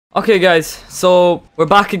Okay, guys, so we're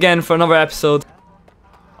back again for another episode.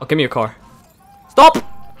 Oh, give me your car. Stop!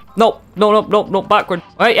 No, backward.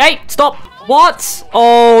 Wait, hey, stop! What?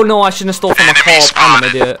 Oh, no, I shouldn't have stole from a cop. I'm an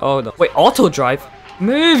idiot. Oh, no. Wait, auto drive?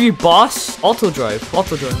 Move, you boss. Auto drive. Oh,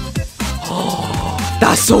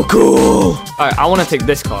 that's so cool. Alright, I want to take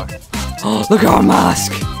this car. Oh, look at our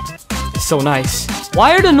mask. It's so nice.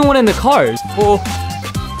 Why are there no one in the cars? Oh,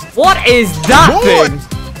 what is that thing?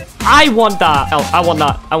 I want that. Oh, I want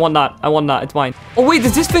that. It's mine. Oh, wait,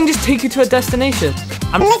 does this thing just take you to a destination?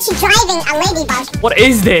 I'm literally driving a ladybug. What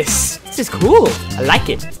is this? This is cool. I like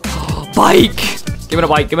it. Oh, bike. Give it a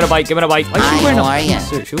bike. Why is she wearing a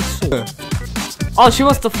suit? She was so... Oh, she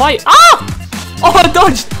wants to fight. Ah! Oh, I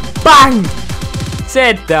dodged. Bang.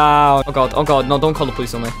 Sit down. Oh, God. No, don't call the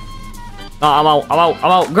police on me. No, I'm out.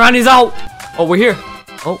 Granny's out. Oh, we're here.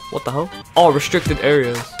 Oh, what the hell? Oh, restricted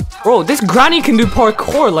areas. Bro, this granny can do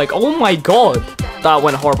parkour, like, oh my god. That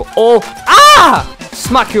went horrible. Oh, ah!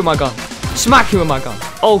 Smack you with my gun.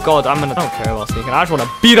 Oh god, I don't care about sneaking. I just want to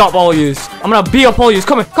beat up all yous. I'm gonna beat up all yous.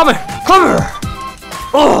 Come here.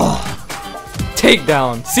 Oh, take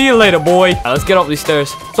down. See you later, boy. Right, let's get up these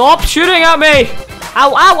stairs. Stop shooting at me.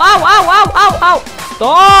 Ow.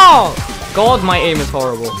 Stop. God, my aim is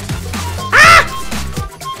horrible. Ah!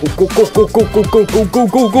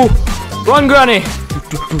 Go. Run, granny.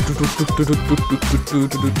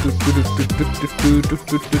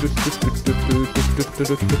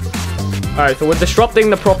 Alright, so we're disrupting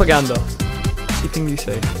the propaganda. Keeping you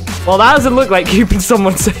safe. Well, that doesn't look like keeping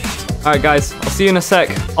someone safe. Alright, guys, I'll see you in a sec.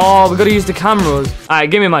 Oh, we gotta use the cameras. Alright,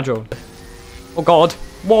 give me my drone. Oh god.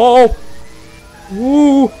 Whoa.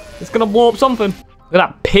 Woo. It's gonna blow up something. Look at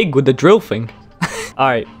that pig with the drill thing.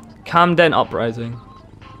 Alright, Camden Uprising.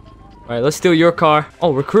 Alright, let's steal your car.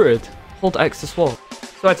 Oh, recruited. Hold X to swap.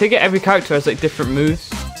 So I take it every character has like different moves.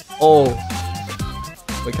 Oh.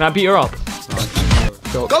 Wait, can I beat her up?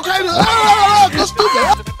 No, go crazy! I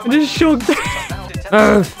just shocked.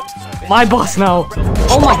 My boss now.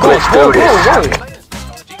 Oh my god. Whoa.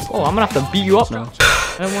 Oh, I'm gonna have to beat you up now.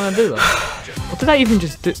 I don't wanna do that. What did I even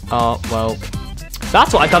just do? Oh, well.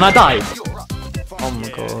 That's what I done. I died. Oh my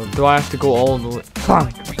god. Do I have to go all the way?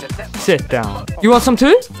 Bang. Sit down. You want some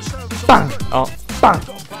too? Bang. Oh. Bang.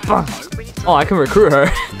 Oh, I can recruit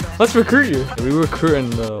her. Let's recruit you. We were recruiting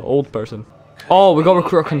the old person. Oh, we got to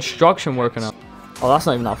recruit a construction worker now. Oh, that's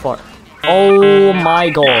not even that far. Oh my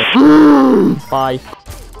god. Bye.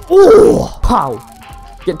 Oh, pow.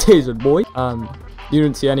 Get tasered, boy. You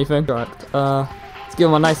didn't see anything. Correct. Let's give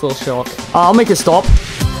him a nice little shock. I'll make it stop.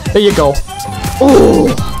 There you go. Oh.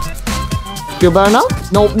 Feel better now?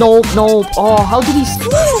 Nope. Oh, how did he... Oh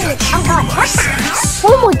god, what the hell?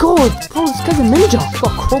 Oh my god. Bro, this guy's a ninja.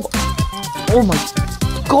 Got a crowbar. Oh my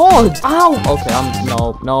god! Ow! Okay, I'm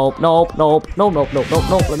nope. Let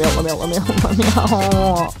me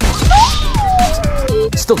out.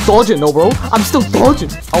 Still dodging, no, bro. I'm still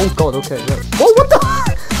dodging. Oh god, okay. Right. Oh, what the?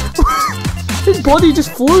 His body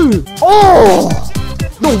just flew. Oh!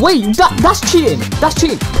 No, wait. That's cheating.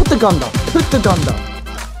 Put the gun down.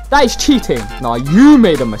 That is cheating. Nah, you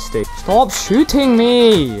made a mistake. Stop shooting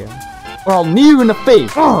me, or I'll knee you in the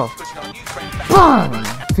face. Bang!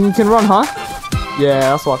 Think you can run, huh? Yeah,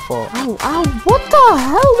 that's what I thought. Ow, what the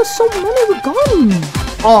hell? There's so many with guns.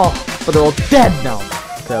 Oh, but they're all dead now.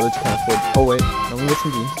 Okay, let's kind of afford. Oh wait, no one gets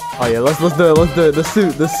some jeans. Oh yeah, let's do it. The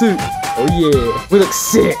suit. Oh yeah, we look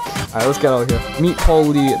sick. Alright, let's get out of here. Meet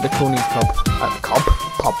Polly the Coney's Pup.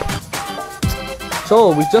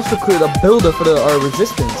 So we just recruited a builder for our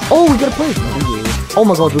resistance. Oh, we got a plate. Oh yeah. Oh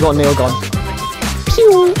my god, we got a nail gun.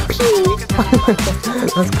 Pew.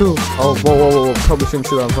 That's cool. Oh, whoa. Probably shouldn't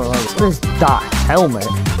shoot that in front of us. What is that helmet?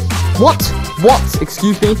 What?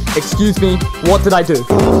 Excuse me. What did I do?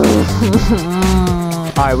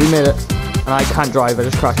 Alright, we made it. And I can't drive. I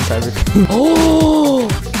just crashed into everything. Oh!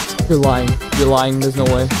 You're lying. There's no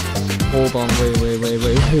way. Hold on.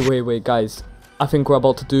 Wait, guys. I think we're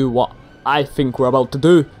about to do what I think we're about to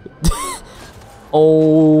do.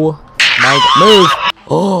 Oh my god. Move!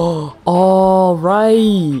 Oh,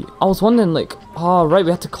 right. I was wondering, like, oh, right,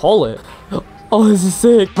 we had to call it. Oh, this is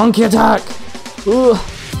sick. Monkey attack. Ugh.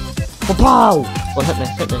 Pow. Go on, hit me.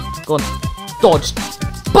 Go on. Dodge.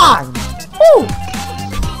 Bang. Oh.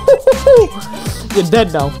 You're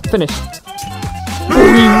dead now. Finish.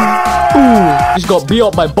 Ooh. Just got beat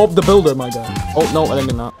up by Bob the Builder, my guy. Oh, no, I didn't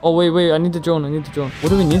mean that. Oh, wait. I need the drone. What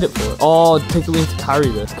do we need it for? Oh, take the wing to carry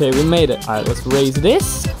this. Okay, we made it. All right, let's raise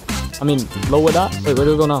this. I mean, lower that. Wait, where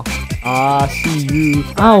do we go now? Ah, see you.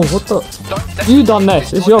 Ow, what the? You done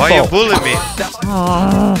this. It's your fault. Why you bullying me?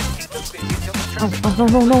 No. Go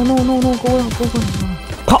away.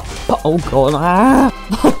 Pop. Oh god. Ah.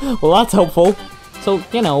 Well, that's helpful. So,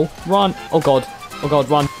 you know, run. Oh god. Oh god,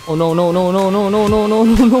 run. Oh no, no, no, no, no, no, no, no,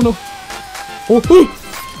 no, no, no. Oh,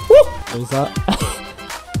 what is that?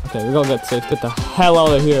 Okay, we gotta get safe. Get the hell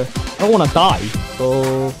out of here. I don't wanna die.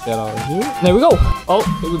 So, get out of here. There we go. Oh,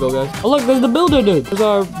 here we go, guys. Oh, look, there's the builder dude. There's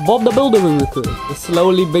our Bob the Builder we recruited. We're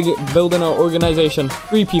slowly building our organization.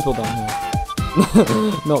 3 people down here.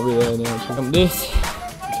 Not really anyway. Jump this.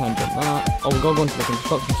 We can't jump that. Oh, we gotta go into the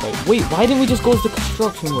construction site. Wait, why didn't we just go as the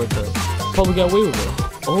construction worker? Probably get away with it.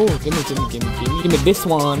 Oh, give me this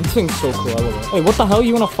one. This thing's so cool. I love it. Hey, what the hell?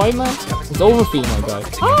 You wanna fight, man? It's over for you, my guy.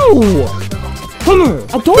 Ow! Come here.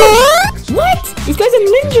 I don't. What? This guy's a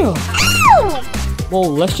ninja. Ow! Whoa,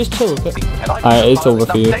 let's just chill. Okay? Alright, it's over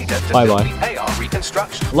for you. Bye bye.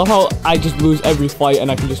 Love how I just lose every fight and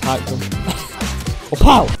I can just hack them. Oh,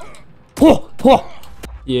 pow! Oh, oh.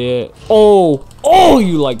 Yeah. Oh. Oh,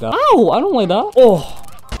 you like that? Ow! I don't like that. Oh.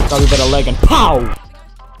 Got a better leg and pow!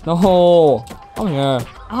 No. Come here.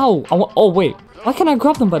 Ow. Oh, wait. Why can't I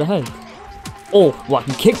grab them by the head? Oh, well, I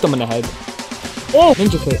can kick them in the head. Oh,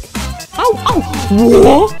 ninja kick. Ow, ow.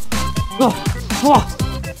 What? Oh, oh.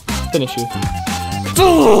 Finish you.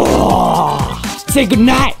 Say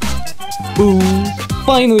goodnight. Boom.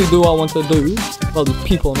 Finally do what I want to do. Well, these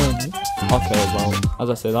people know me. Okay, well, as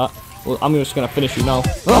I say that, well, I'm just gonna finish you now.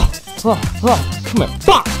 Come here.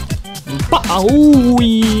 Bah! Bah! Oh,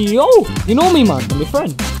 you know me, man. I'm your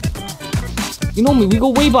friend. You know me. We go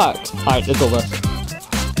way back. Alright, it's over.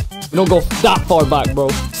 We don't go that far back, bro.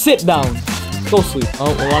 Sit down. Go sleep.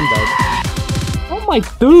 Oh, well, I'm dead. What am I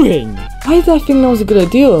doing? Why did I think that was a good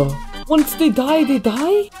idea? Once they die, they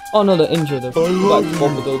die? Oh no, they're injured. They're back to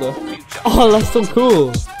Bob the Builder. Oh, that's so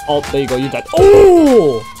cool. Oh, there you go. You died.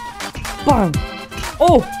 Oh! Bang!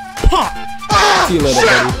 Oh! Pop! See you later,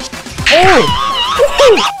 buddy. Oh!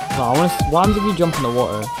 Oh, what happens if you jump in the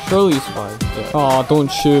water? Surely you survive. Yeah. Oh,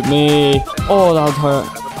 don't shoot me. Oh, that would hurt.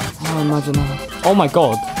 Oh, imagine that. Oh my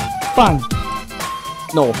god. Bang!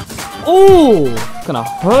 No. Oh! It's gonna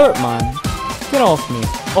hurt, man. Get off me.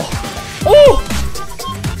 Oh! Oh!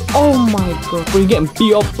 Oh my god. We're getting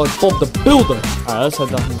beat up by Bob the Builder. Alright, let's head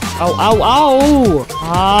down here. Ow, ow, ow!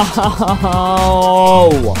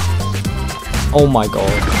 Ow! Oh my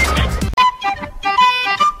god.